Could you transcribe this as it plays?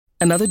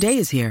Another day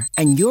is here,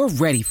 and you're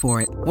ready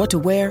for it. What to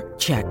wear?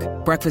 Check.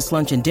 Breakfast,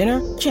 lunch, and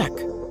dinner? Check.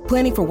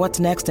 Planning for what's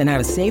next and how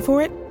to save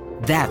for it?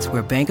 That's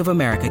where Bank of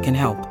America can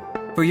help.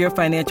 For your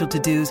financial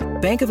to-dos,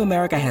 Bank of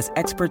America has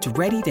experts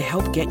ready to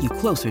help get you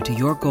closer to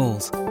your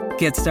goals.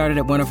 Get started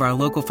at one of our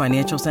local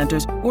financial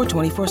centers or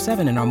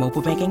 24/7 in our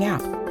mobile banking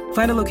app.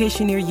 Find a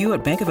location near you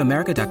at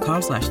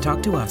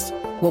bankofamerica.com/talktous.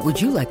 What would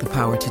you like the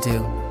power to do?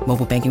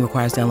 Mobile banking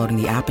requires downloading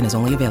the app and is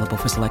only available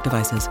for select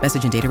devices.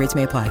 Message and data rates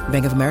may apply.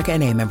 Bank of America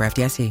N.A., member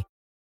FDIC.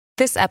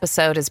 This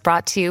episode is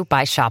brought to you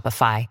by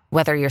Shopify.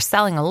 Whether you're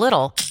selling a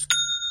little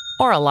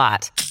or a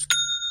lot,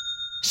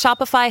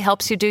 Shopify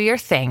helps you do your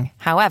thing,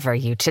 however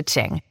you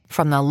cha-ching.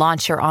 From the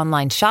launch your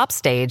online shop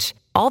stage,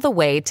 all the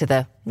way to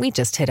the we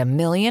just hit 1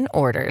 million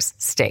orders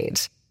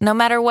stage. No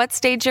matter what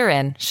stage you're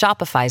in,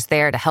 Shopify's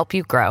there to help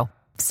you grow.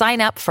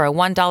 Sign up for a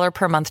 $1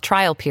 per month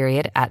trial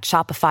period at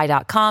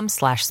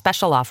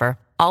shopify.com/special offer,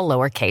 all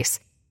lowercase.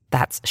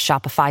 That's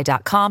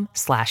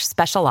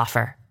shopify.com/special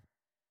offer.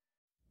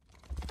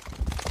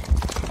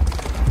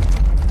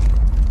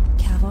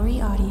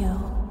 Cavalry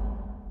Audio.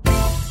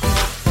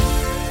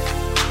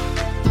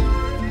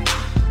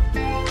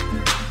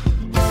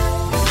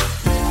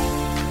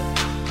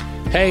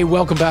 Hey,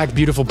 welcome back,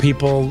 beautiful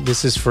people.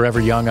 This is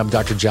Forever Young. I'm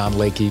Dr. John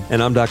Lakey.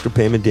 And I'm Dr.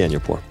 Payman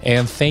Danielpour.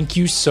 And thank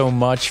you so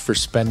much for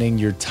spending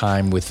your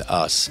time with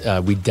us.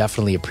 We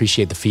definitely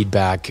appreciate the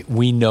feedback.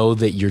 We know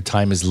that your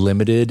time is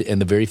limited, and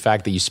the very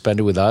fact that you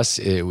spend it with us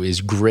is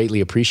greatly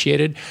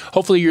appreciated.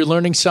 Hopefully you're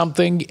learning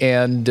something,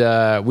 and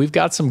we've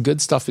got some good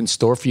stuff in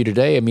store for you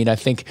today. I mean, I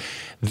think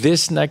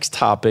this next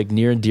topic,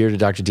 near and dear to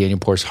Dr.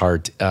 Danielpour's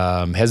heart,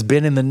 has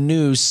been in the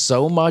news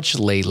so much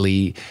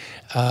lately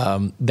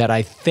that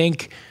I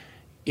think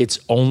it's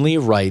only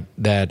right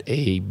that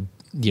a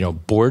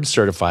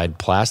board-certified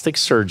plastic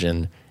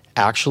surgeon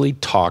actually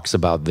talks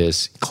about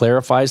this,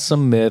 clarifies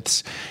some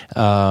myths,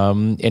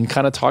 and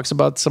kind of talks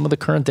about some of the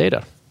current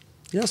data.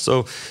 Yeah,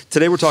 so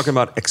today we're talking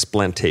about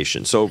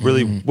explantation. So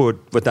really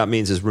what that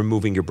means is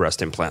removing your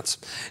breast implants.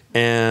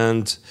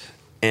 And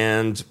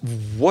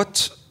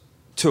what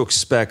to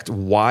expect,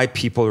 why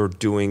people are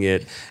doing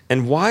it,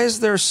 and why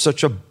is there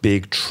such a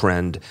big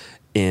trend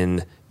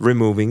in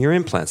removing your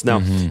implants.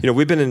 Now,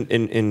 we've been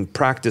in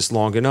practice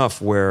long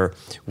enough where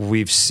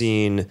we've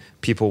seen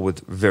people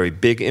with very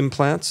big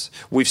implants.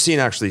 We've seen,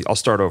 actually, I'll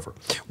start over.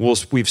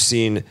 We've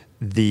seen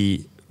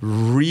the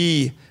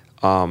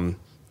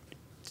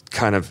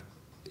kind of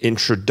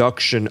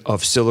introduction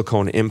of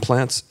silicone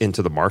implants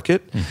into the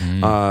market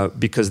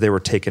because they were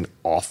taken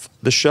off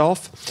the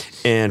shelf.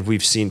 And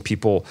we've seen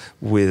people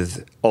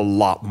with a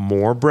lot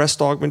more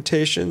breast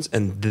augmentations.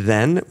 And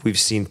then we've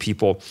seen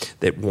people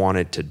that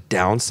wanted to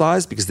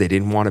downsize because they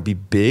didn't want to be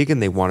big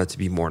and they wanted to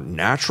be more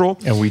natural.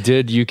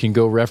 And you can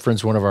go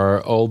reference one of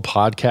our old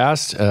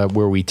podcasts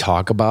where we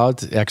talk about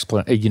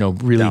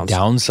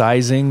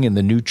downsizing and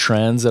the new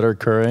trends that are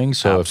occurring.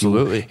 So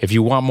absolutely. If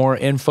you want more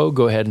info,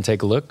 go ahead and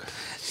take a look.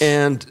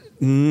 And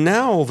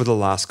now, over the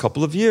last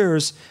couple of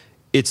years,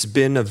 it's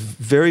been a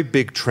very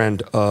big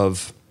trend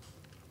of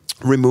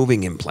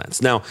removing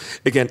implants. Now,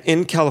 again,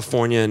 in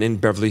California and in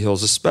Beverly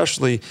Hills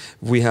especially,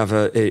 we have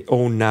a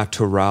au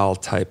naturel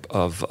type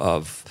of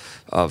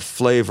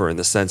flavor, in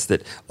the sense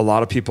that a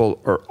lot of people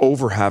are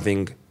over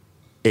having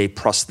a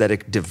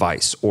prosthetic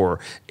device or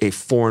a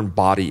foreign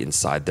body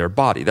inside their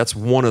body. That's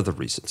one of the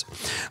reasons.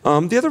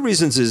 The other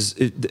reasons is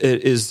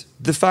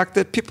the fact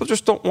that people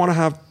just don't want to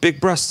have big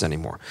breasts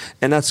anymore.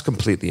 And that's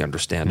completely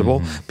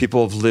understandable.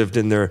 People have lived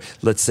in their,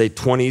 let's say,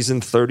 20s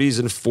and 30s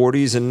and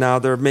 40s, and now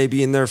they're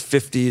maybe in their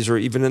 50s or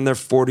even in their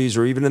 40s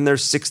or even in their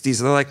 60s.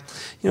 And they're like,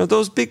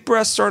 those big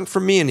breasts aren't for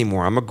me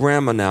anymore. I'm a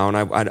grandma now,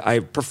 and I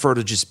prefer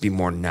to just be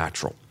more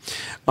natural.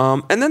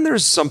 And then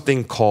there's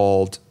something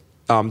called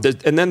and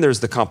then there's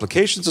the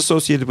complications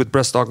associated with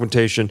breast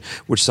augmentation,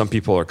 which some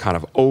people are kind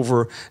of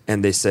over,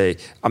 and they say,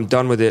 I'm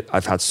done with it.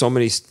 I've had so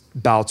many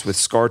bouts with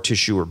scar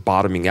tissue or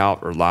bottoming out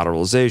or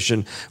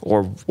lateralization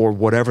or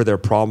whatever their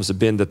problems have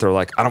been, that they're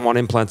like, I don't want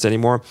implants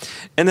anymore.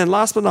 And then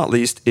last but not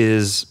least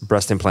is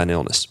breast implant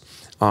illness,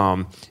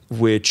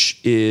 which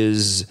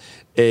is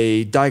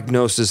a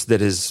diagnosis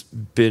that has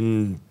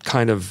been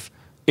kind of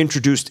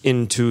introduced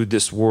into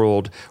this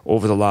world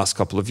over the last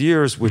couple of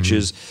years, which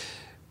is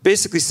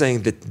basically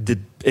saying that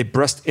a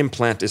breast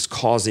implant is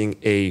causing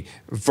a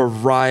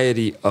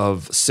variety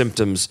of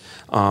symptoms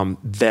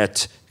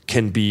that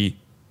can be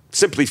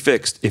simply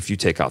fixed if you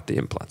take out the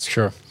implants.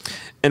 Sure.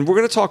 And we're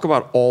going to talk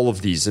about all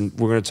of these, and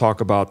we're going to talk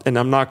about, and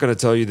I'm not going to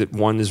tell you that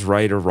one is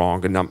right or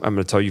wrong, and I'm going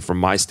to tell you from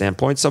my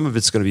standpoint. Some of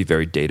it's going to be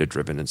very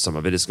data-driven, and some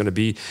of it is going to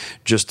be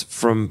just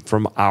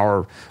from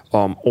our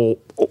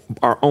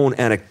own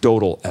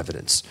anecdotal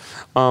evidence.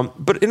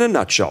 But in a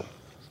nutshell,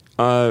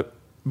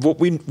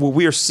 what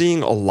we are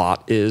seeing a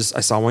lot is,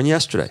 I saw one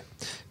yesterday,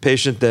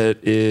 patient that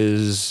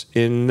is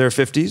in their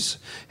 50s,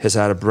 has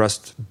had a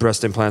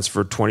breast implants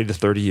for 20 to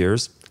 30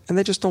 years, and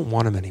they just don't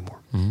want them anymore.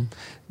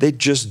 They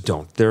just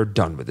don't. They're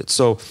done with it.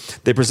 So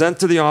they present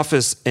to the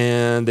office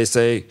and they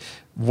say,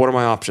 what are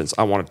my options?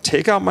 I want to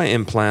take out my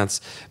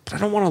implants, but I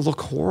don't want to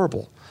look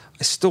horrible.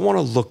 I still want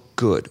to look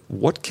good.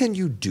 What can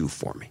you do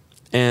for me?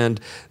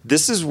 And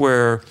this is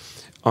where,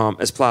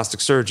 as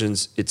plastic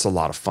surgeons, it's a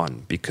lot of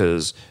fun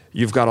because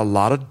you've got a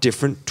lot of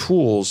different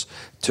tools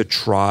to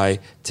try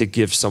to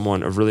give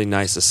someone a really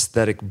nice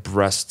aesthetic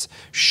breast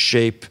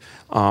shape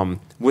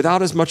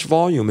without as much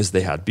volume as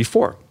they had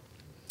before.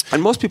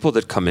 And most people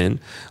that come in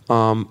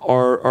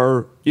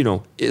are,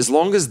 as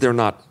long as they're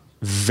not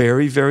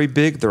very, very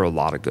big, there are a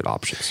lot of good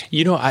options.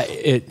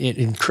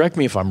 And correct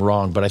me if I'm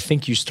wrong, but I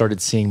think you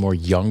started seeing more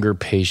younger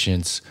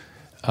patients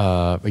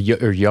or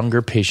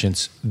younger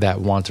patients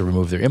that want to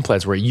remove their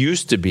implants, where it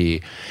used to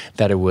be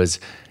that it was,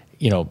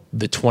 the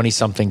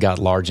 20-something got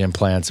large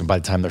implants, and by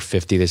the time they're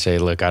 50, they say,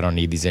 look, I don't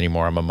need these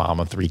anymore. I'm a mom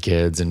of 3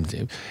 kids.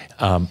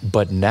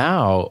 But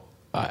now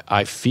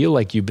I feel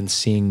like you've been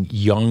seeing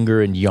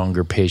younger and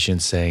younger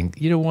patients saying,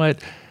 you know what,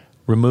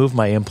 remove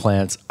my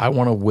implants. I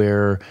want to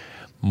wear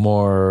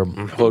more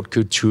haute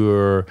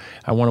couture.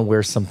 I want to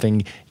wear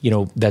something,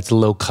 that's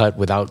low cut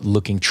without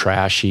looking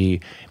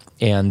trashy.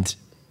 And,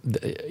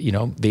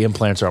 the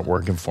implants aren't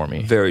working for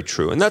me. Very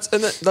true. And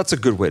that's a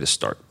good way to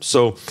start.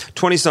 So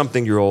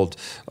 20-something-year-old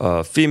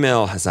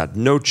female has had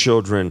no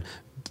children,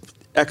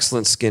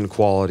 excellent skin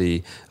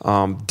quality,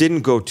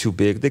 didn't go too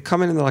big. They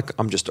come in and they're like,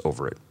 I'm just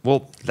over it.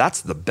 Well,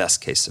 that's the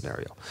best case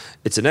scenario.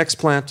 It's an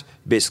explant.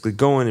 Basically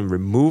go in and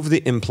remove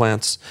the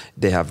implants.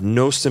 They have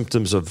no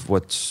symptoms of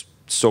what's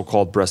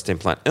so-called breast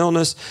implant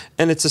illness.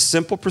 And it's a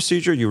simple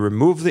procedure. You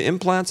remove the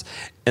implants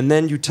and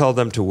then you tell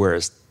them to wear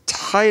as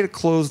tight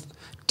clothes,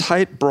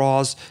 tight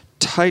bras,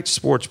 tight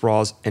sports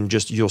bras, and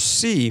you'll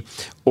see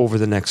over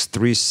the next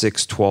 3,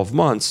 6, 12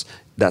 months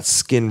that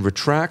skin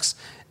retracts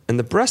and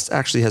the breast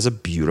actually has a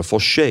beautiful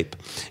shape.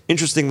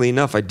 Interestingly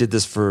enough, I did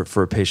this for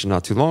a patient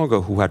not too long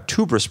ago who had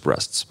tuberous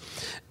breasts.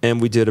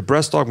 And we did a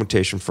breast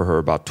augmentation for her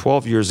about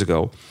 12 years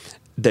ago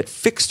that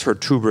fixed her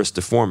tuberous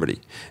deformity.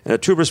 And a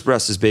tuberous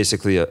breast is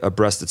basically a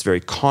breast that's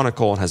very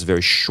conical and has a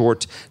very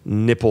short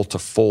nipple to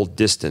fold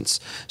distance.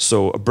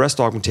 So a breast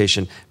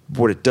augmentation,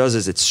 what it does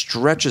is it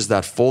stretches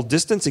that fold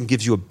distance and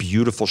gives you a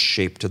beautiful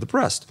shape to the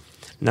breast.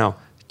 Now,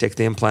 take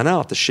the implant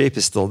out, the shape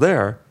is still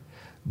there,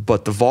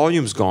 but the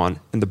volume's gone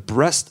and the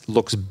breast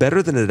looks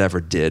better than it ever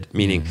did,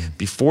 meaning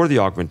before the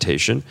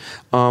augmentation,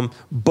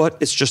 but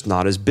it's just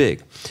not as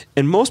big.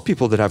 And most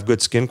people that have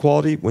good skin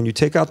quality, when you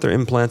take out their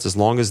implants, as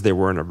long as they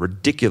were in a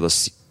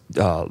ridiculous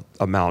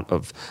amount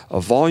of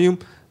volume,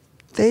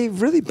 they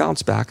really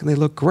bounce back and they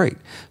look great.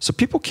 So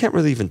people can't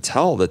really even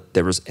tell that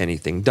there was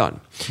anything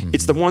done.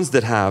 It's the ones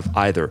that have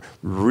either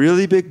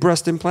really big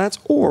breast implants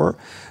or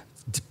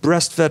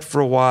breastfed for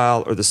a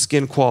while, or the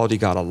skin quality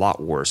got a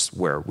lot worse,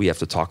 where we have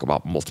to talk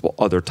about multiple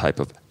other type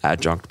of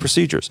adjunct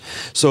procedures.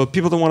 So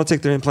people that want to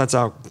take their implants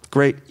out,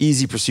 great,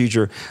 easy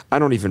procedure. I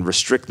don't even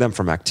restrict them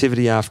from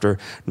activity after.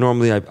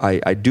 Normally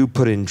I do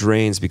put in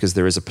drains because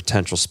there is a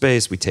potential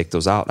space. We take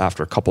those out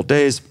after a couple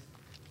days,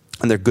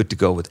 and they're good to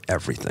go with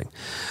everything.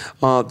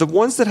 The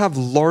ones that have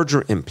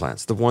larger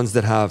implants, the ones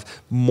that have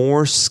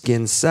more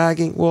skin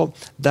sagging, well,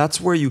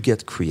 that's where you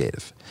get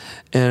creative.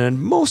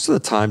 And most of the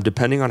time,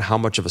 depending on how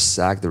much of a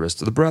sag there is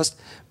to the breast,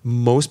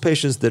 most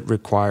patients that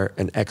require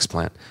an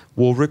explant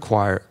will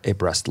require a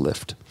breast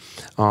lift.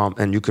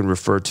 And you can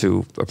refer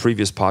to a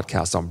previous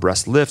podcast on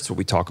breast lifts where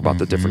we talk about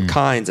the different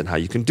kinds and how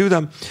you can do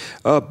them.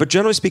 But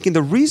generally speaking,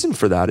 the reason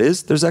for that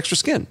is there's extra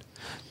skin,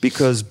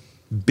 because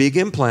big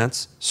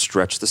implants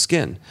stretch the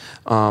skin.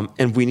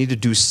 And we need to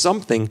do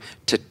something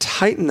to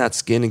tighten that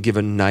skin and give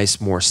a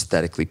nice, more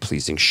aesthetically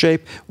pleasing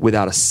shape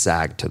without a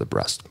sag to the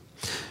breast.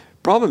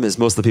 Problem is,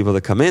 most of the people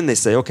that come in, they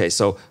say, okay,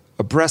 so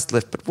a breast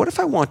lift, but what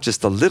if I want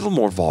just a little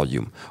more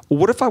volume? Or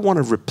what if I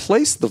want to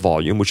replace the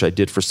volume, which I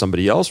did for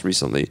somebody else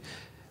recently,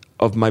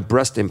 of my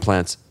breast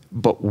implants,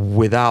 but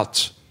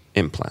without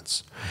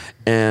implants?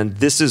 And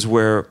this is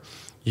where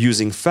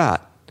using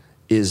fat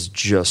is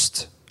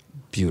just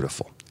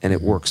beautiful, and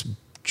it works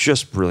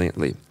just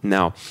brilliantly.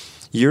 Now,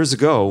 years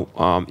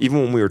ago,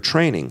 even when we were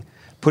training,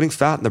 putting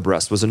fat in the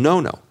breast was a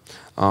no-no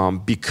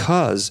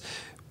because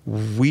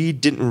we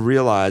didn't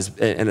realize,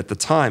 and at the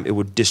time, it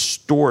would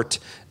distort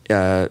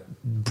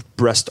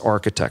breast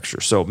architecture.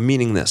 So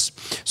meaning this.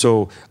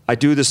 So I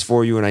do this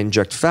for you and I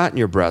inject fat in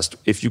your breast.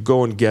 If you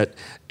go and get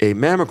a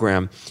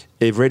mammogram,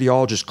 a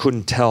radiologist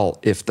couldn't tell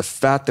if the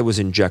fat that was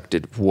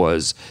injected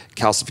was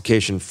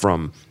calcification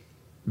from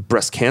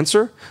breast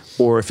cancer,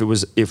 or if it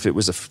was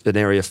an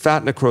area of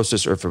fat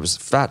necrosis, or if it was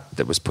fat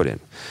that was put in.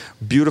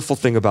 Beautiful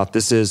thing about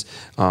this is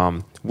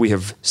we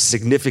have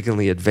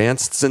significantly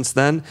advanced since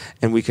then,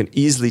 and we can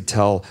easily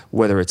tell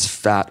whether it's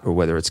fat or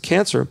whether it's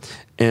cancer.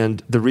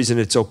 And the reason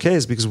it's okay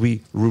is because we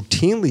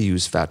routinely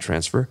use fat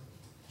transfer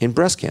in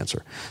breast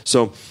cancer.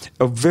 So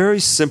a very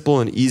simple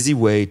and easy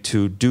way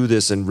to do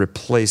this and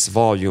replace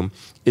volume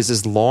is,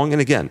 as long,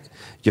 and again,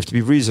 you have to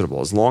be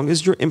reasonable, as long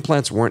as your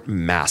implants weren't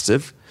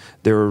massive,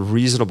 they're a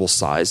reasonable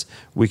size,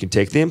 we can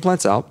take the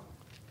implants out,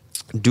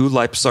 do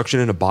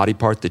liposuction in a body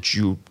part that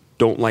you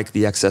don't like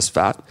the excess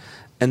fat,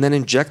 and then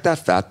inject that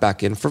fat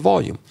back in for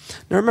volume.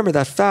 Now remember,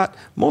 that fat,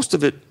 most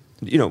of it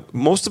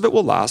most of it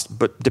will last,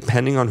 but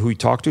depending on who you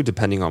talk to,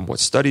 depending on what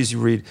studies you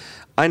read,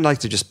 I'd like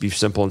to just be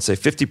simple and say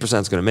 50%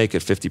 is going to make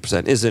it,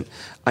 50% isn't.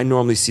 I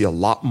normally see a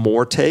lot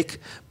more take,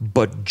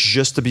 but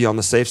just to be on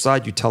the safe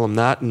side, you tell them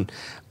that. And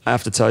I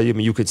have to tell you,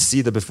 you could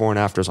see the before and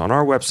afters on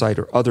our website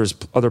or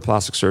other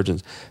plastic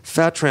surgeons.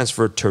 Fat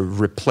transfer to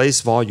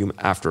replace volume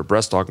after a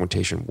breast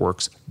augmentation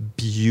works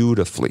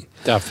beautifully.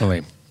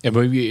 Definitely.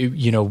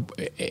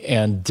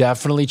 And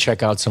definitely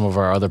check out some of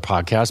our other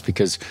podcasts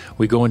because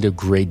we go into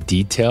great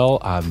detail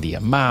on the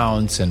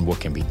amounts and what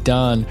can be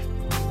done.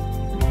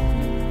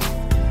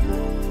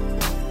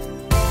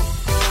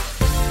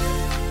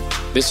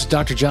 This is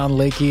Dr. John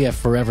Lakey at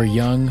Forever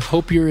Young.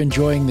 Hope you're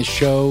enjoying the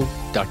show.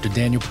 Dr.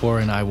 Daniel Poor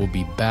and I will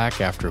be back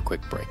after a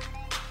quick break.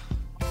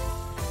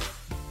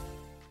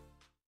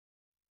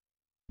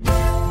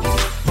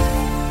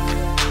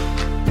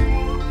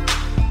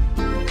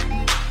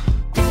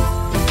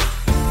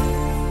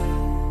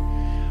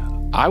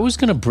 I was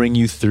going to bring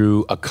you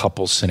through a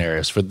couple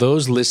scenarios. For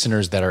those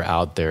listeners that are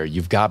out there,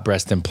 you've got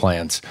breast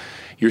implants,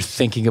 you're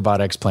thinking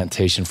about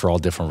explantation for all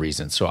different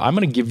reasons. So I'm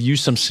going to give you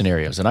some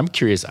scenarios, and I'm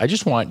curious. I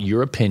just want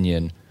your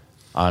opinion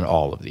on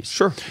all of these.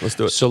 Sure, let's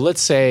do it. So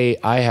let's say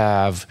I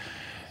have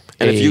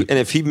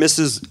if he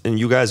misses and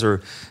you guys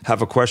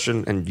have a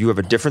question and you have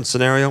a different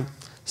scenario,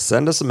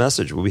 send us a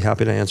message. We'll be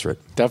happy to answer it.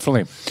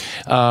 Definitely.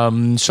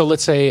 So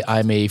let's say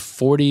I'm a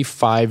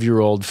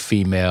 45-year-old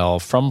female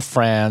from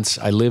France.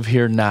 I live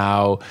here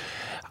now.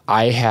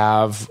 I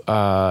have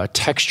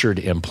textured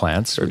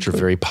implants, which are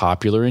very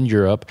popular in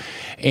Europe.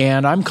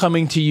 And I'm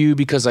coming to you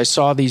because I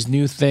saw these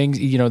new things,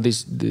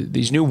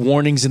 these new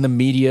warnings in the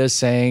media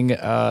saying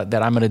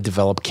that I'm going to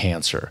develop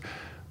cancer.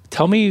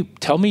 Tell me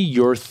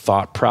your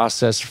thought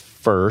process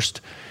first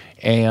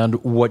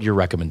and what your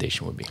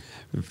recommendation would be.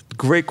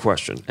 Great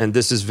question. And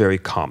this is very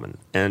common.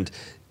 And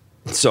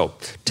so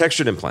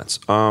textured implants.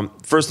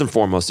 First and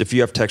foremost, if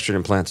you have textured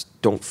implants,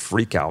 don't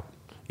freak out.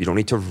 You don't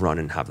need to run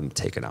and have them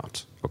taken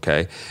out.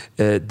 Okay?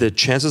 The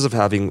chances of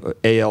having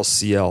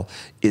ALCL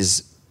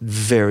is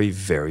very,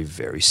 very,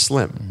 very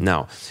slim. Mm-hmm.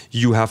 Now,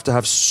 you have to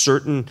have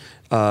certain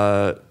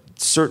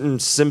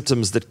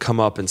symptoms that come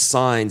up and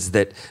signs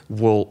that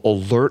will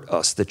alert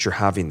us that you're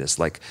having this,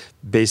 like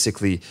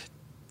basically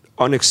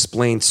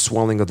unexplained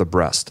swelling of the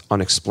breast,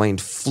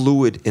 unexplained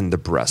fluid in the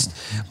breast,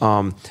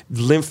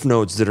 lymph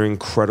nodes that are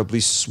incredibly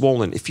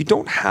swollen. If you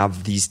don't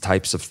have these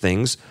types of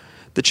things,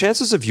 the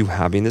chances of you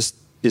having this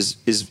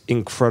is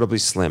incredibly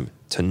slim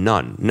to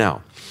none.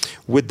 Now,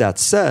 with that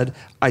said,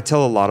 I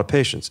tell a lot of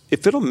patients,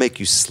 if it'll make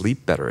you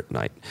sleep better at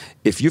night,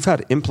 if you've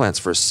had implants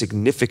for a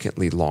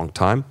significantly long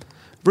time,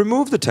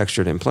 remove the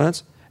textured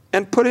implants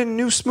and put in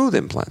new smooth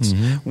implants.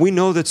 Mm-hmm. We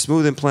know that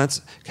smooth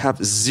implants have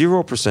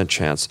 0%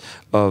 chance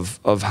of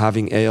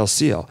having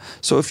ALCL.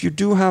 So if you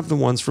do have the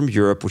ones from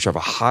Europe, which have a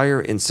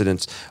higher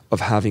incidence of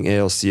having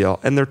ALCL,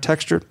 and they're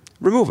textured,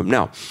 remove them.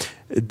 Now,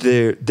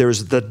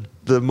 there's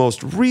the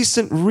most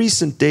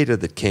recent data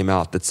that came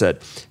out that said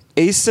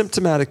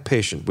asymptomatic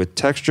patient with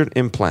textured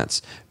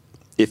implants,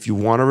 if you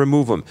want to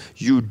remove them,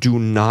 you do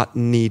not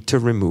need to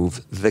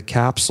remove the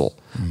capsule,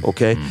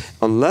 okay?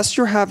 Mm-hmm. Unless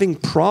you're having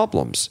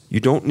problems, you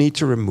don't need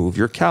to remove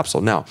your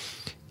capsule. Now,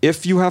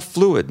 if you have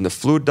fluid and the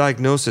fluid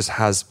diagnosis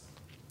has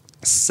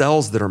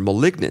cells that are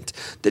malignant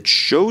that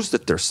shows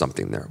that there's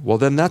something there, well,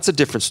 then that's a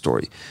different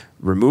story.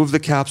 Remove the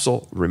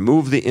capsule,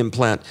 remove the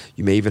implant.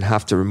 You may even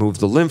have to remove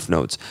the lymph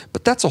nodes,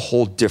 but that's a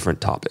whole different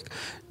topic.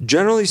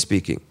 Generally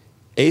speaking,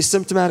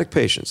 asymptomatic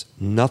patients,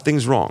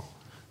 nothing's wrong.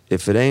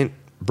 If it ain't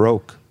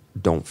broke,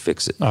 don't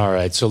fix it. All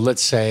right. So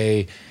let's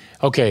say,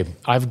 okay,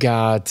 I've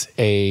got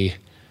a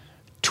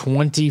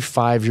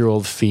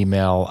 25-year-old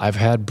female. I've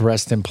had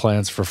breast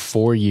implants for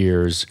 4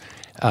 years.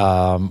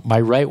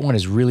 My right one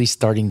is really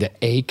starting to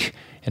ache,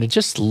 and it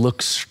just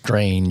looks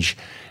strange.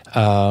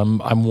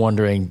 I'm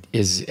wondering,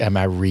 am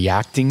I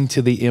reacting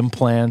to the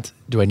implant?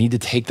 Do I need to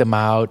take them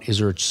out? Is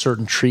there a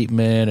certain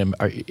treatment?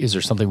 Is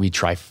there something we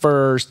try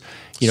first?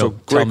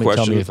 Great question.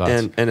 Tell me your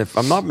thoughts. And if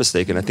I'm not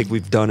mistaken, I think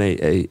we've done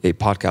a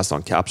podcast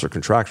on capsular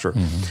contracture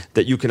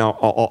that you can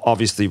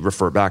obviously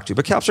refer back to.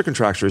 But capsular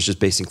contracture is just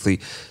basically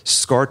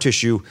scar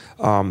tissue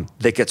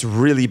that gets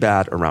really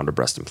bad around a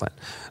breast implant.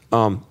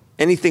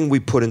 Anything we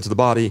put into the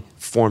body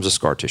forms a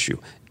scar tissue.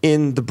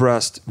 In the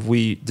breast,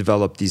 we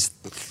develop these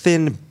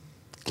thin,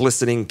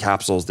 glistening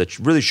capsules that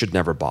really should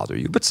never bother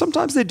you, but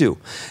sometimes they do.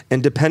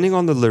 And depending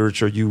on the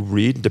literature you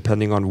read,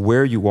 depending on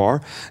where you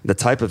are, the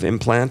type of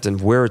implant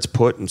and where it's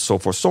put and so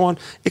forth, so on,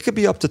 it could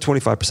be up to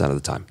 25% of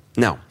the time.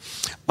 Now,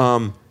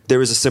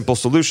 there is a simple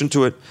solution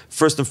to it.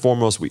 First and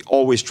foremost, we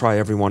always try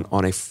everyone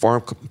on a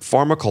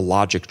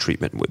pharmacologic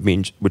treatment,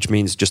 which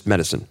means just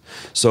medicine.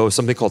 So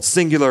something called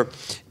Singular.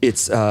 It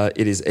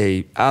is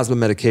a asthma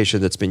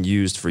medication that's been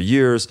used for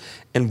years,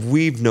 and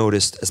we've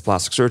noticed as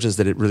plastic surgeons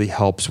that it really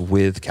helps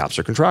with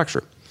capsular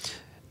contracture.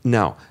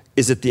 Now,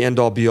 is it the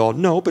end-all be-all?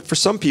 No, but for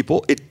some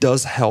people, it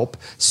does help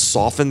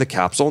soften the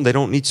capsule, and they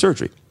don't need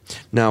surgery.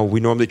 Now, we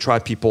normally try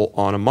people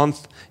on a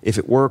month. If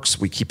it works,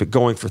 we keep it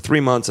going for 3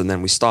 months, and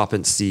then we stop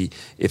and see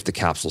if the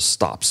capsule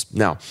stops.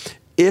 Now,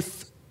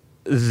 if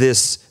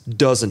this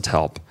doesn't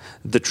help,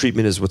 the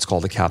treatment is what's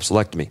called a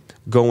capsulectomy.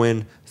 Go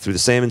in through the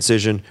same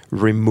incision,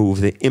 remove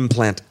the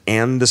implant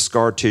and the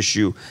scar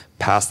tissue,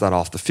 pass that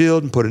off the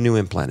field, and put a new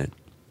implant in.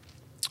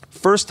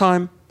 First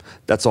time,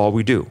 that's all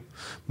we do.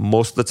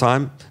 Most of the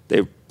time,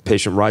 the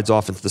patient rides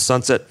off into the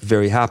sunset,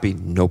 very happy,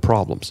 no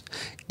problems.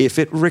 If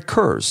it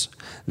recurs,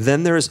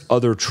 then there's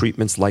other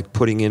treatments like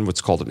putting in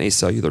what's called an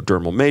acellular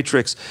dermal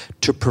matrix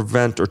to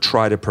prevent or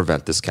try to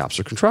prevent this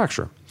capsular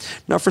contracture.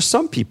 Now, for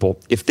some people,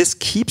 if this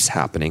keeps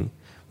happening,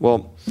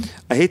 well,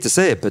 I hate to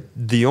say it, but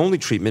the only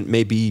treatment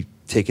may be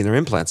taking their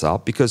implants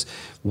out, because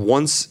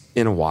once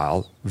in a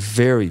while,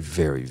 very,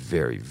 very,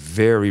 very,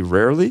 very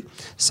rarely,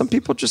 some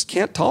people just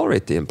can't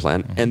tolerate the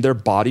implant and their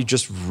body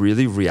just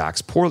really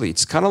reacts poorly.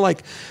 It's kind of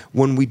like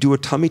when we do a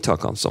tummy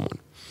tuck on someone.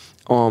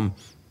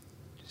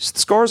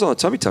 Scars on a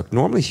tummy tuck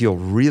normally heal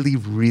really,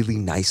 really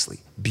nicely.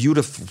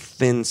 Beautiful,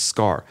 thin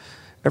scar.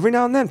 Every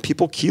now and then,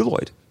 people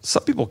keloid.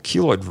 Some people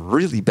keloid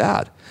really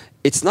bad.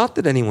 It's not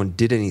that anyone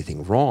did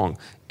anything wrong.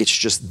 It's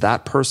just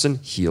that person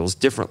heals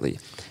differently.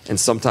 And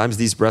sometimes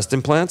these breast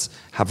implants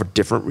have a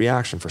different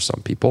reaction for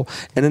some people,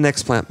 and an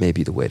explant may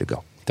be the way to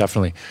go.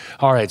 Definitely.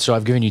 All right, so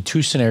I've given you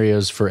 2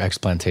 scenarios for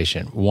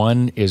explantation.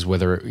 One is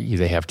whether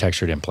they have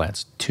textured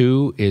implants.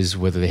 2 is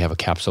whether they have a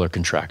capsular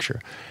contracture.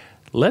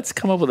 Let's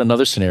come up with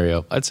another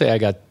scenario. Let's say I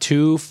got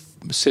 2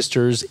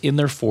 sisters in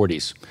their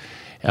 40s.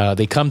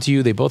 They come to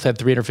you, they both had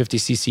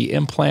 350cc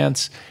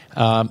implants,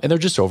 and they're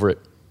just over it.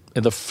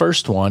 And the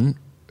first one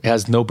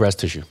has no breast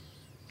tissue.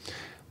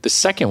 The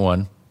second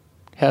one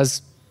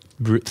has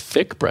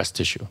thick breast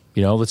tissue,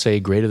 let's say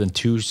greater than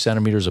 2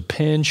 centimeters a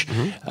pinch.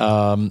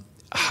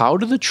 How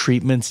do the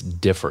treatments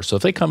differ? So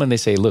if they come and they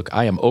say, look,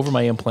 I am over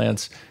my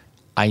implants,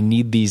 I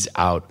need these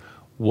out.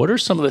 What are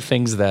some of the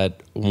things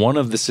that one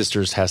of the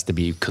sisters has to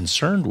be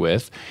concerned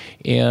with,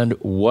 and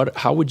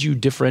how would you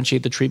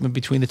differentiate the treatment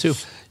between the 2?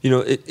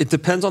 It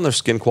depends on their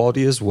skin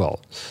quality as well.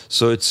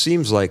 So it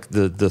seems like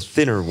the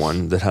thinner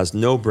one that has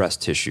no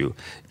breast tissue,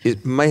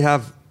 it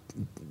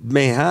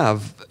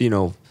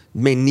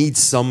may need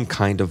some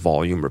kind of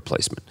volume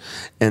replacement.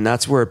 And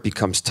that's where it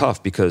becomes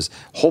tough, because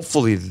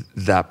hopefully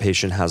that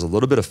patient has a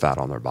little bit of fat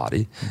on their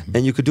body,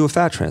 and you could do a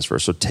fat transfer.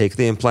 So take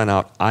the implant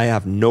out. I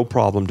have no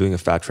problem doing a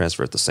fat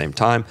transfer at the same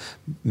time.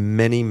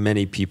 Many,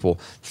 many people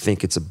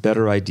think it's a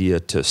better idea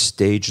to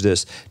stage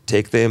this,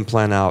 take the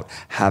implant out,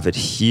 have it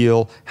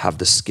heal, have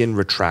the skin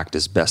retract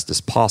as best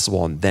as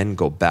possible, and then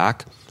go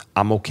back.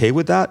 I'm okay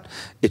with that.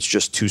 It's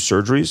just 2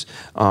 surgeries.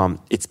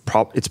 It's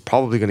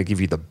probably going to give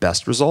you the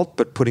best result,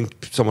 but putting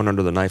someone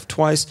under the knife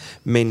twice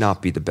may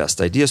not be the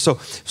best idea. So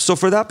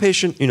for that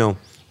patient,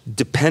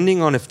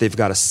 depending on if they've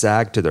got a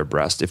sag to their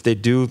breast, if they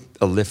do,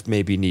 a lift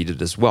may be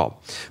needed as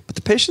well. But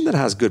the patient that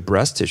has good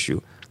breast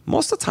tissue,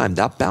 most of the time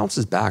that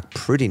bounces back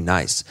pretty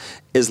nice.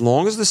 As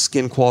long as the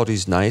skin quality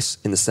is nice,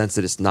 in the sense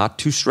that it's not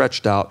too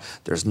stretched out,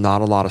 there's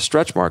not a lot of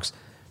stretch marks,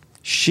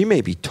 she may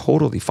be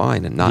totally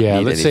fine and not need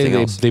anything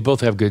else. They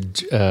both have good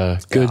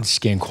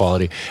skin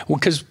quality. Well,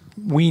 because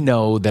we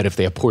know that if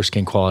they have poor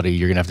skin quality,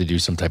 you're going to have to do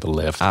some type of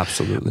lift.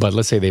 Absolutely. But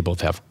let's say they both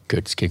have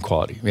good skin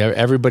quality.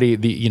 Everybody,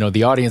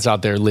 the audience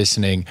out there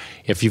listening,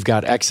 if you've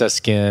got excess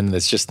skin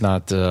that's just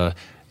not...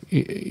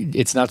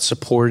 it's not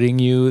supporting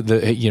you,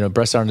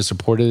 breasts aren't as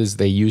supported as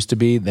they used to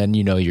be, then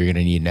you're going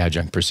to need an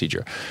adjunct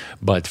procedure.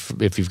 But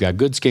if you've got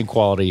good skin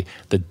quality,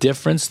 the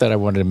difference that I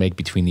wanted to make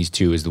between these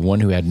 2 is the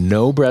one who had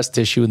no breast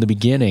tissue in the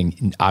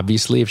beginning.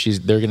 Obviously, if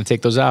they're going to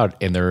take those out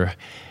and they're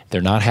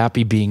not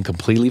happy being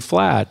completely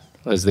flat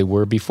as they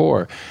were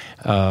before,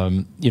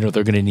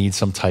 they're going to need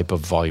some type of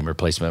volume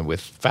replacement with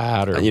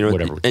fat or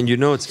whatever. And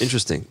it's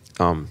interesting.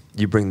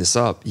 You bring this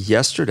up.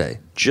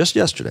 Just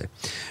yesterday,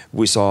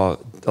 we saw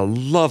a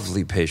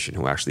lovely patient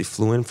who actually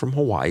flew in from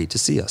Hawaii to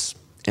see us.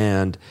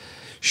 And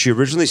she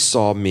originally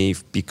saw me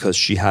because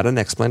she had an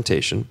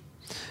explantation.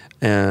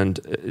 And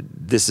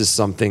this is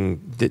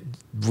something that,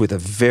 with a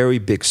very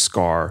big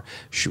scar,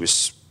 she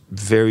was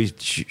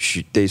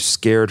they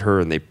scared her,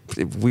 and it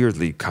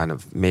weirdly kind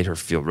of made her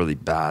feel really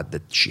bad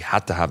that she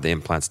had to have the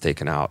implants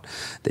taken out.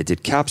 They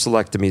did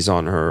capsulectomies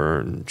on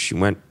her, and she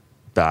went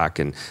back,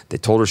 and they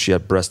told her she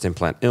had breast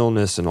implant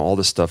illness and all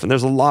this stuff. And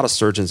there's a lot of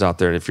surgeons out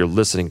there, and if you're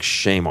listening,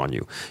 shame on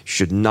you. You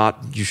should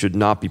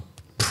not be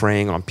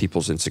preying on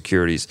people's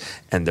insecurities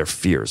and their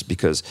fears,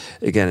 because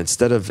again,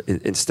 instead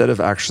of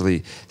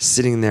actually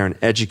sitting there and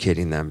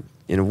educating them,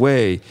 in a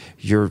way,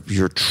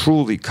 you're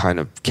truly kind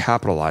of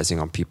capitalizing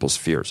on people's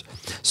fears.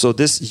 So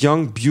this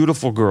young,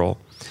 beautiful girl,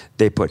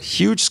 they put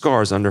huge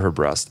scars under her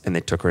breast and they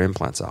took her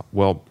implants out.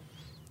 Well,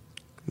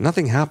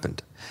 nothing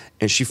happened.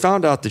 And she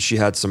found out that she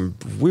had some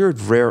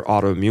weird, rare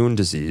autoimmune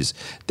disease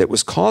that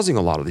was causing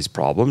a lot of these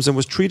problems, and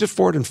was treated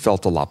for it and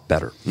felt a lot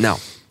better. Now,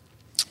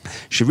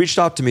 she reached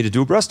out to me to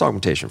do a breast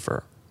augmentation for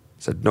her.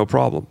 I said, no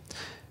problem.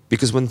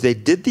 Because when they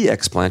did the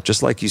explant,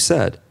 just like you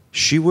said,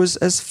 she was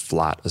as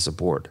flat as a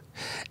board.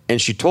 And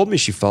she told me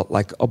she felt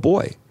like a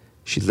boy.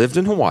 She lived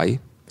in Hawaii.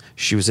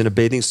 She was in a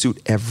bathing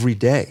suit every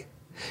day.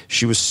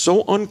 She was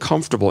so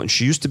uncomfortable, and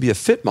she used to be a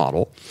fit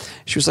model.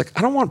 She was like,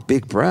 I don't want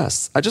big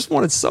breasts. I just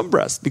wanted some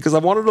breasts because I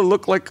wanted to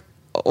look like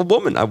a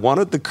woman. I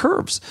wanted the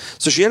curves.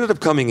 So she ended up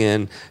coming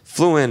in,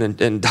 flew in,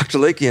 and Dr.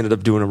 Lakey ended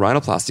up doing a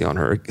rhinoplasty on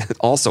her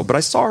also. But I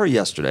saw her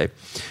yesterday,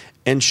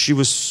 and she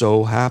was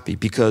so happy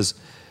because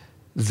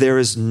there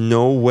is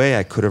no way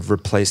I could have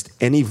replaced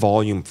any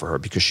volume for her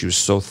because she was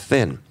so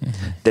thin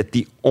that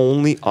the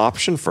only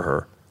option for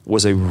her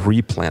was a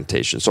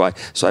replantation. So I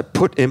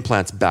put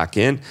implants back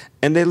in,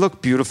 and they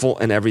look beautiful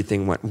and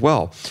everything went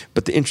well.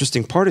 But the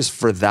interesting part is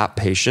for that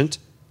patient,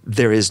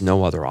 there is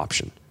no other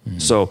option.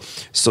 So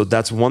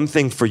that's one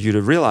thing for you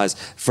to realize.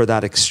 For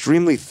that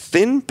extremely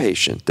thin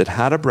patient that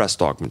had a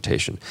breast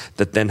augmentation,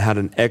 that then had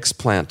an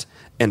explant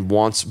and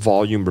wants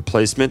volume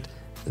replacement,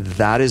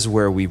 that is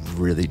where we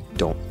really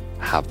don't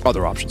have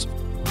other options.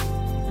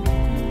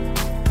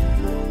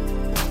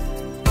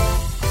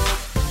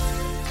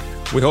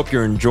 We hope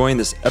you're enjoying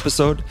this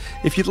episode.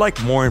 If you'd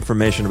like more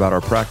information about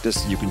our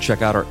practice, you can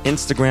check out our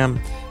Instagram.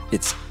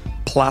 It's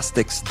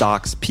Plastix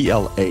Docs,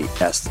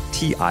 PLASTIX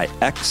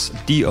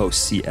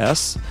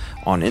DOCS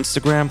on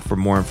Instagram for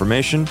more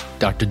information.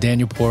 Dr.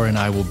 Daniel Poor and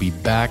I will be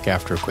back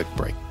after a quick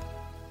break.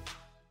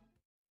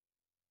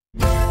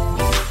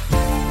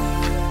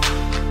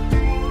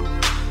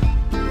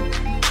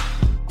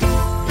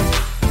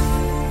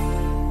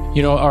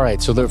 All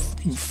right, so there are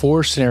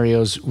 4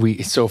 scenarios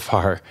so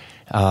far,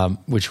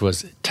 which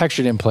was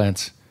textured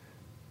implants,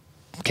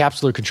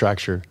 capsular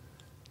contracture,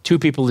 2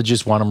 people that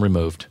just want them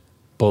removed,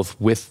 both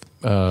with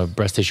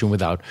breast tissue and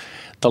without.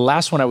 The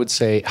last one I would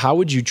say, how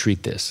would you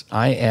treat this?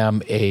 I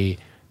am a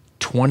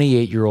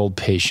 28-year-old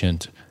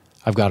patient.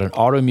 I've got an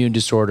autoimmune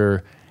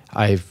disorder.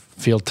 I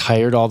feel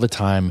tired all the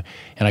time,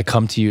 and I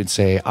come to you and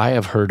say, I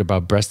have heard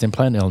about breast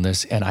implant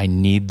illness, and I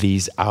need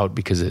these out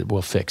because it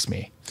will fix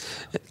me.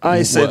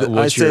 I say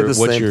the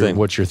same thing.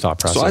 What's your thought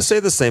process? So I say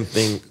the same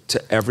thing to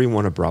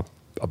everyone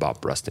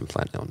about breast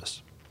implant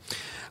illness.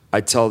 I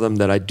tell them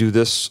that I do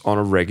this on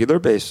a regular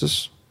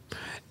basis,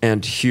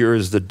 and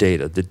here's the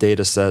data. The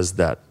data says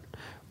that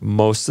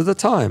most of the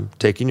time,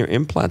 taking your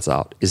implants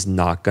out is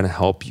not going to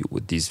help you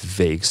with these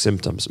vague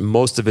symptoms.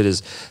 Most of it is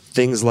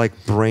things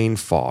like brain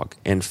fog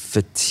and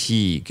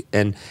fatigue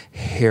and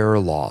hair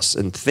loss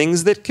and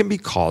things that can be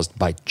caused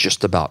by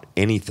just about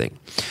anything.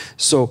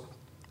 So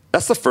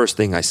that's the first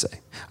thing I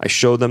say. I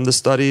show them the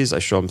studies. I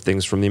show them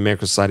things from the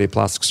American Society of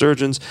Plastic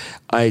Surgeons.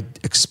 I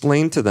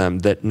explain to them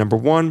that, number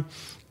one,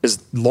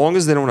 as long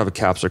as they don't have a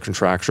capsular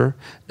contracture,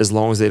 as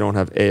long as they don't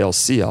have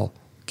ALCL,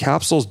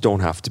 capsules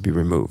don't have to be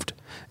removed.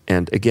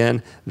 And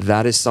again,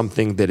 that is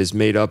something that is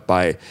made up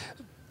by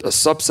a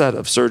subset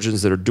of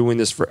surgeons that are doing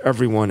this for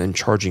everyone and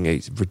charging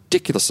a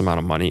ridiculous amount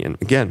of money. And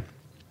again,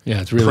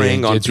 it's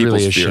really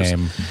a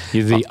shame.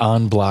 The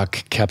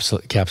en-bloc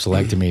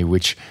capsulectomy,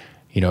 which,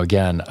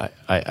 again,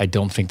 I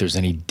don't think there's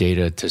any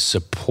data to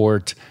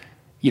support,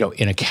 in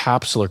a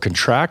capsular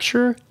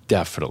contracture,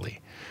 definitely.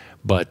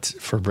 But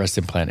for breast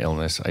implant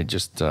illness, I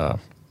just,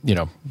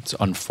 it's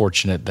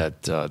unfortunate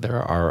that there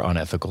are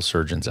unethical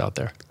surgeons out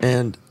there.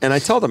 And I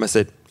tell them, I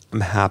said, I'm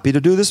happy to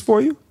do this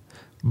for you,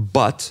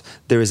 but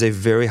there is a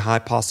very high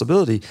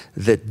possibility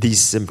that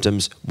these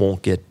symptoms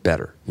won't get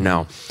better.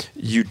 Now,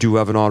 you do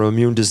have an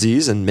autoimmune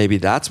disease, and maybe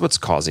that's what's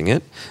causing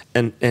it.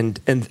 And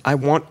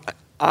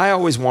I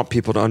always want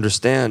people to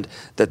understand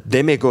that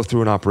they may go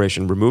through an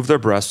operation, remove their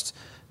breast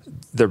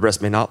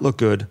may not look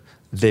good,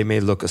 they may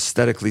look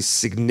aesthetically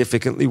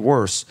significantly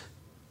worse,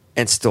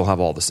 and still have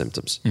all the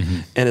symptoms.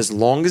 And as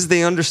long as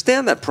they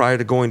understand that prior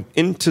to going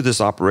into this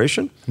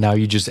operation, now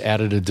you just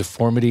added a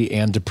deformity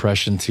and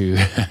depression to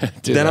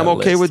then I'm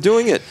okay with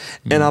doing it.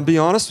 And I'll be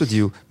honest with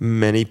you,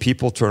 many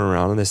people turn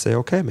around and they say,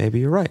 okay, maybe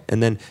you're right.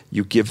 And then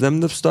you give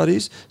them the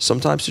studies,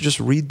 sometimes to just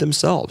read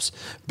themselves.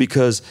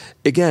 Because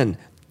again,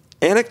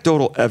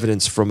 anecdotal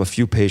evidence from a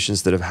few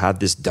patients that have had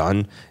this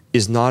done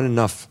is not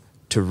enough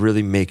to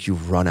really make you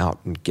run out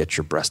and get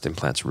your breast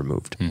implants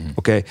removed.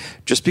 Okay?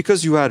 Just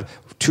because you had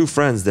 2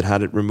 friends that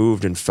had it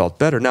removed and felt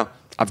better. Now,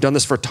 I've done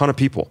this for a ton of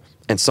people,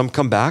 and some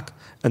come back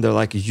and they're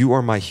like, you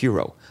are my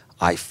hero.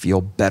 I feel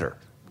better.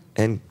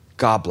 And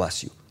God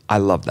bless you. I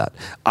love that.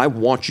 I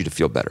want you to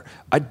feel better.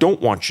 I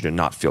don't want you to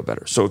not feel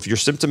better. So if you're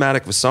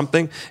symptomatic with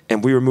something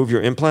and we remove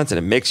your implants and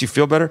it makes you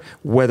feel better,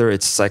 whether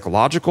it's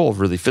psychological or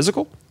really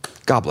physical,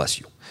 God bless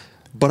you.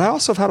 But I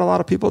also have had a lot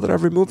of people that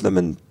I've removed them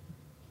and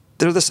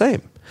they're the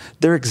same.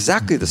 They're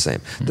exactly the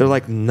same. They're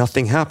like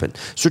nothing happened.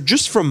 So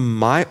just from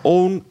my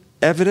own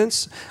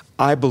evidence,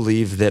 I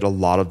believe that a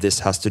lot of this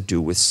has to do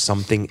with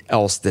something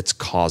else that's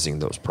causing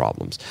those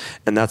problems.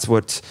 And that's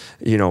what,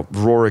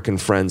 Rorik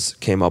and friends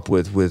came up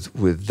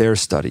with their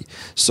study.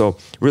 So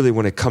really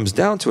when it comes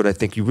down to it, I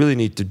think you really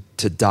need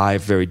to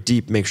dive very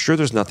deep, make sure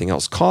there's nothing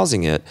else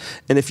causing it.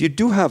 And if you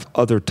do have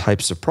other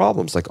types of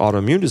problems like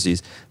autoimmune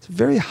disease, it's a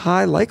very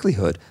high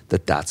likelihood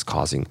that that's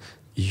causing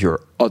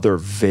your other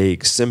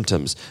vague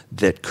symptoms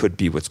that could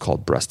be what's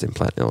called breast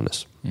implant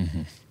illness.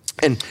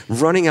 And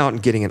running out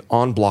and getting an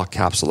en-bloc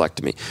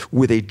capsulectomy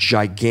with a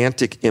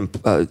gigantic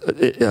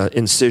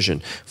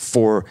incision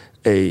for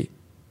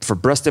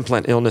breast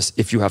implant illness,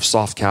 if you have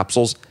soft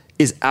capsules,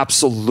 is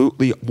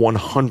absolutely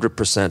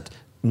 100%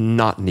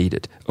 not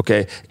needed,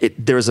 okay?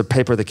 There was a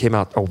paper that came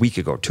out a week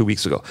ago, 2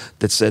 weeks ago,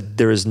 that said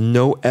there is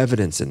no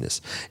evidence in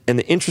this. And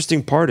the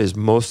interesting part is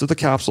most of the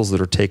capsules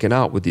that are taken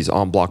out with these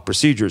en bloc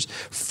procedures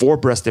for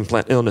breast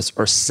implant illness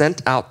are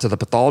sent out to the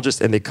pathologist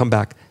and they come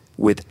back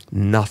with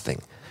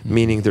nothing,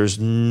 meaning there's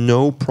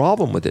no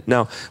problem with it.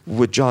 Now,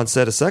 what John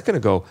said a second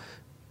ago,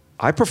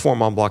 I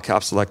perform en bloc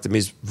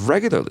capsulectomies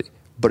regularly,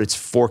 but it's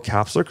for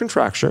capsular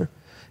contracture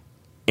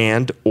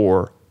and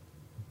or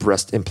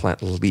breast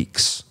implant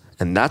leaks.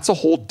 And that's a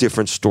whole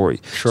different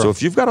story. Sure. So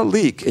if you've got a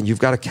leak and you've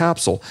got a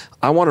capsule,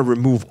 I want to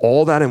remove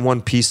all that in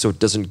one piece so it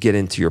doesn't get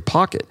into your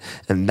pocket.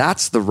 And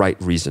that's the right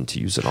reason to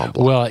use an en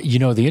bloc.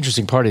 Well, the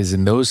interesting part is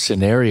in those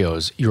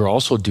scenarios, you're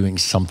also doing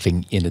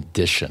something in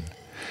addition.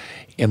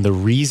 And the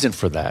reason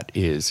for that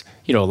is,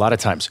 a lot of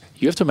times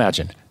you have to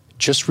imagine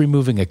just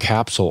removing a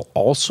capsule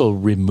also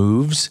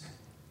removes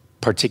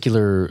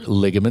particular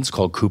ligaments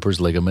called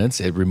Cooper's ligaments.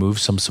 It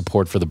removes some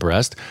support for the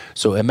breast.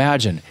 So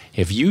imagine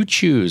if you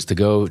choose to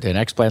go to an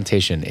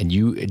explantation and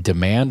you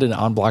demand an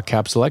en bloc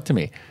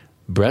capsulectomy,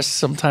 breasts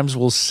sometimes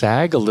will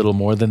sag a little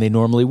more than they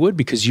normally would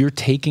because you're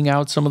taking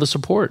out some of the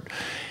support.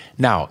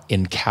 Now,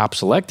 in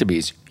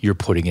capsulectomies, you're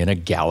putting in a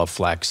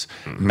Galaflex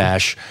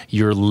mesh,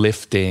 you're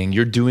lifting,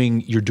 you're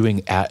doing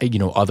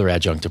other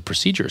adjunctive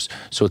procedures.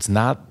 So it's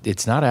not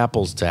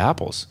apples to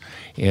apples.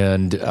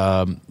 And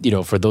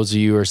for those of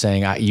you who are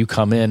saying you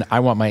come in, I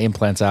want my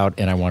implants out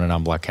and I want an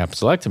en bloc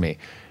capsulectomy.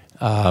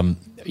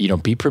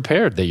 Be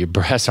prepared that your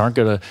breasts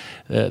they're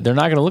not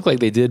going to look like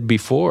they did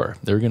before.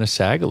 They're going to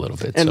sag a little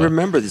bit. And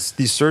remember,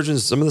 these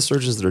surgeons, some of the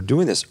surgeons that are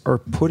doing this are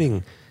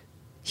putting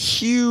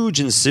huge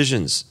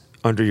incisions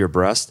under your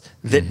breast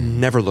that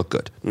never look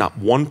good. Not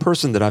one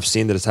person that I've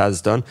seen that has had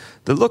this done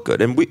that look good.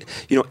 And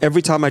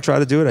every time I try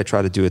to do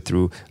it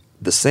through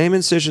the same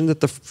incision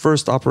that the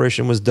first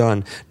operation was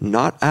done,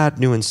 not add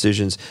new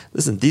incisions.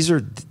 Listen,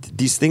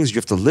 these things you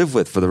have to live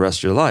with for the rest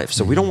of your life.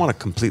 So we don't want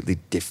to completely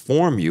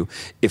deform you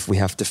if we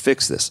have to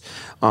fix this.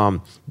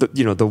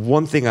 The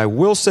one thing I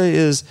will say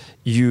is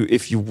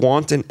if you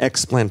want an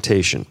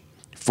explantation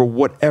for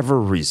whatever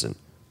reason,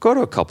 go to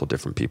a couple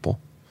different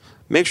people.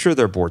 Make sure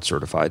they're board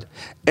certified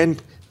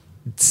and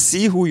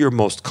see who you're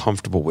most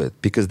comfortable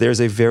with, because there's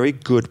a very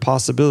good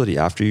possibility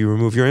after you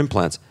remove your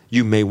implants,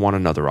 you may want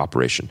another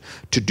operation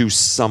to do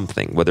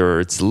something, whether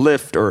it's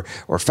lift or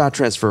fat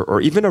transfer or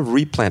even a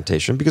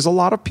replantation, because a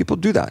lot of people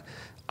do that.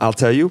 I'll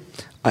tell you,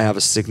 I have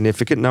a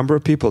significant number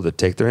of people that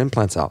take their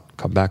implants out,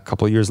 come back a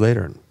couple of years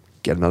later and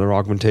get another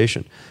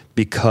augmentation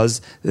because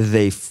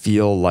they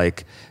feel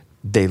like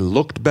they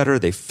looked better,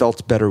 they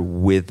felt better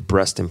with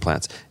breast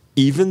implants.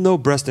 Even though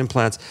breast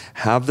implants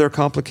have their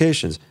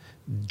complications,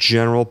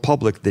 general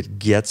public that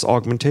gets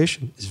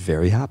augmentation is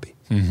very happy.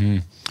 Mm-hmm.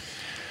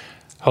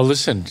 Oh,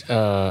 listen,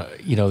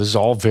 this is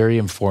all very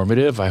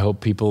informative. I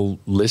hope people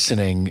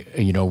listening,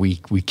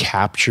 we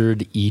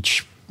captured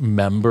each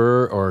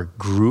member or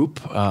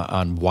group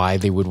on why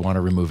they would want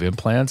to remove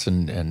implants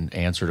and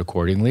answered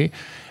accordingly.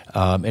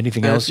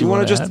 Anything else you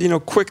want to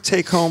just, quick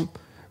take home.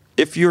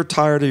 If you're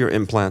tired of your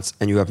implants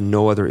and you have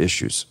no other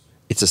issues,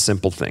 it's a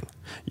simple thing.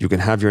 You can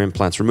have your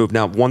implants removed.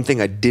 Now, one thing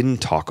I didn't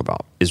talk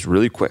about is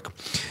really quick,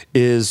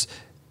 is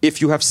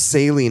if you have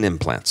saline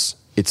implants,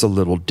 it's a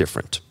little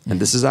different. And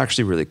this is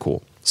actually really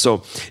cool.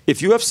 So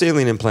if you have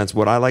saline implants,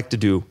 what I like to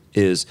do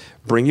is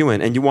bring you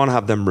in and you want to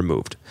have them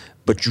removed,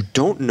 but you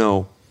don't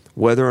know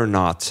whether or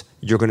not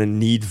you're going to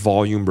need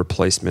volume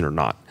replacement or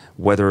not,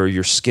 whether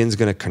your skin's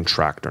going to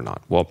contract or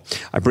not. Well,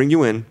 I bring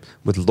you in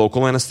with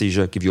local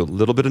anesthesia, give you a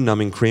little bit of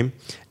numbing cream,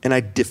 and I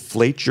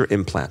deflate your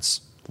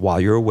implants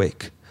while you're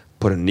awake.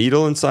 Put a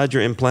needle inside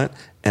your implant,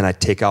 and I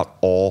take out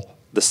all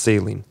the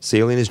saline.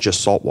 Saline is just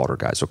salt water,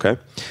 guys, okay?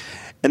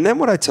 And then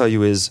what I tell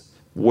you is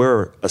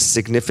wear a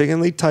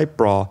significantly tight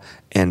bra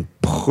and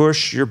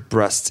push your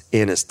breasts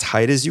in as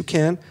tight as you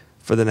can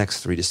for the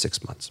next 3 to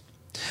 6 months.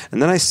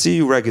 And then I see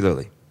you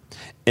regularly.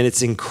 And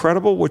it's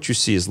incredible what you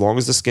see as long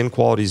as the skin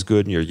quality is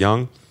good and you're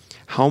young,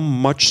 how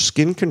much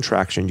skin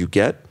contraction you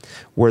get,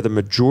 where the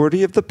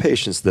majority of the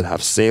patients that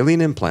have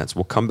saline implants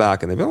will come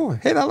back and they go, oh,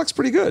 hey, that looks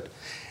pretty good.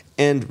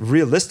 And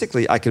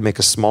realistically, I could make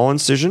a small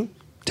incision,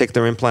 take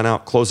their implant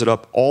out, close it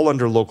up, all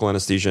under local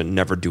anesthesia, and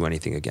never do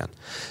anything again.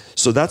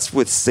 So that's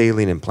with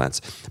saline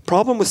implants.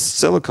 Problem with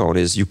silicone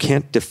is you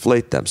can't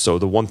deflate them. So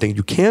the one thing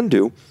you can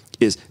do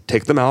is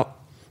take them out,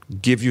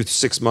 give you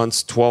 6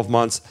 months, 12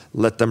 months,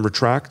 let them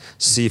retract,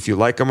 see if you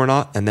like them or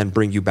not, and then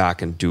bring you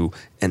back and do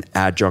an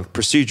adjunct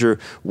procedure,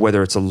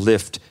 whether it's a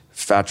lift,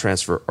 fat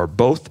transfer, or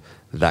both,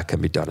 that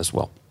can be done as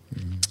well.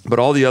 But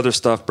all the other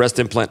stuff, breast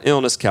implant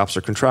illness,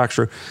 capsular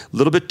contracture, a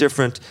little bit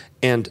different,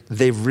 and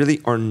they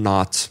really are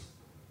not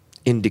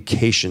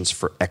indications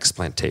for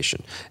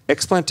explantation.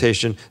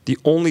 Explantation, the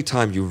only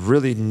time you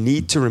really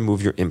need to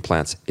remove your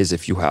implants is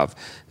if you have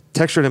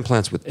textured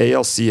implants with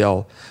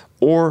ALCL,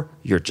 or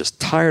you're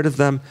just tired of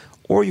them,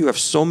 or you have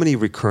so many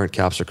recurrent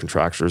capsular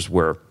contractures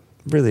where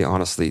really,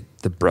 honestly,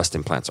 the breast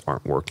implants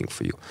aren't working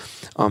for you.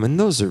 And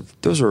those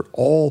are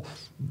all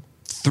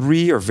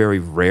 3 are very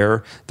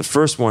rare. The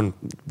first one,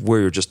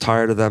 where you're just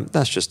tired of them,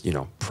 that's just,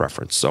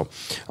 preference. So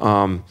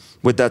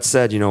with that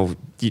said, you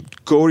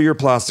go to your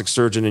plastic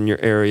surgeon in your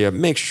area,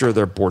 make sure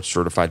they're board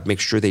certified, make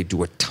sure they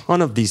do a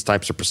ton of these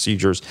types of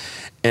procedures,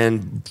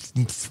 and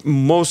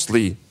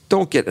mostly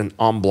don't get an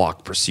en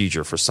bloc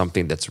procedure for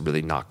something that's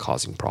really not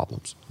causing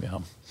problems. Yeah.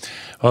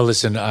 Well,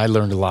 listen, I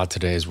learned a lot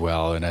today as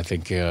well. And I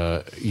think,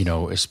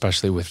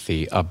 especially with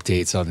the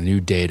updates on the new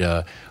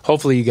data,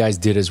 hopefully you guys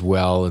did as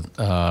well.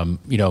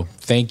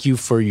 Thank you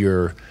for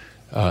your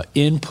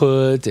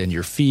input and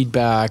your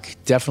feedback.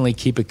 Definitely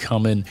keep it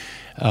coming.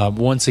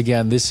 Once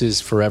again, this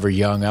is Forever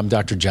Young. I'm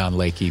Dr. John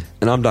Lakey.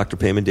 And I'm Dr.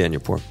 Payman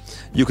Danielpour.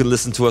 You can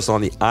listen to us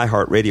on the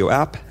iHeartRadio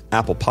app,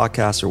 Apple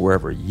Podcasts, or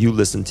wherever you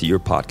listen to your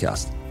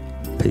podcast.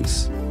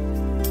 Peace.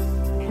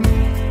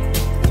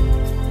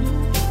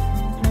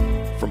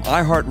 From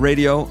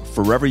iHeartRadio,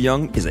 Forever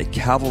Young is a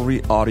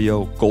Cavalry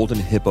Audio Golden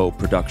Hippo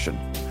production.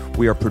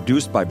 We are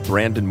produced by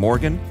Brandon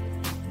Morgan.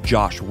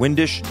 Josh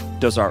Windish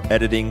does our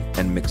editing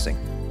and mixing.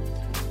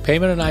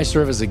 Payman and I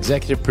serve as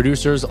executive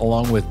producers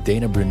along with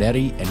Dana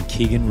Brunetti and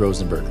Keegan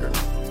Rosenberger.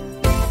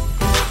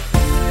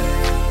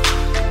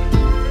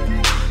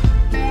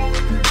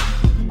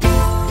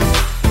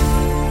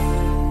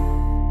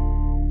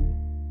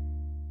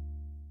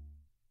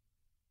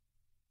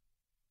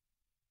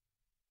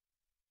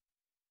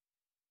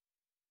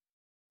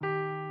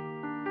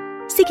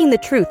 Seeking the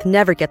truth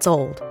never gets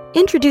old.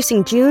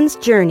 Introducing June's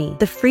Journey,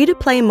 the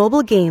free-to-play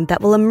mobile game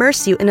that will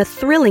immerse you in a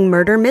thrilling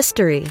murder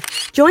mystery.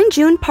 Join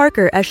June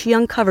Parker as she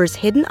uncovers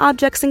hidden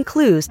objects and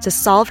clues to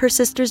solve her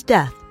sister's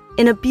death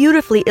in a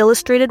beautifully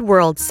illustrated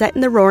world set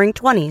in the Roaring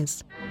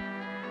 '20s.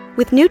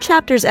 With new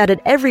chapters added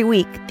every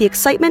week, the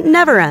excitement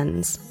never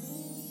ends.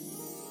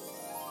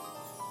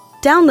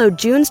 Download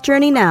June's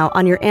Journey now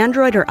on your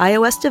Android or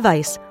iOS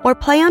device, or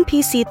play on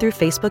PC through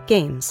Facebook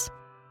Games.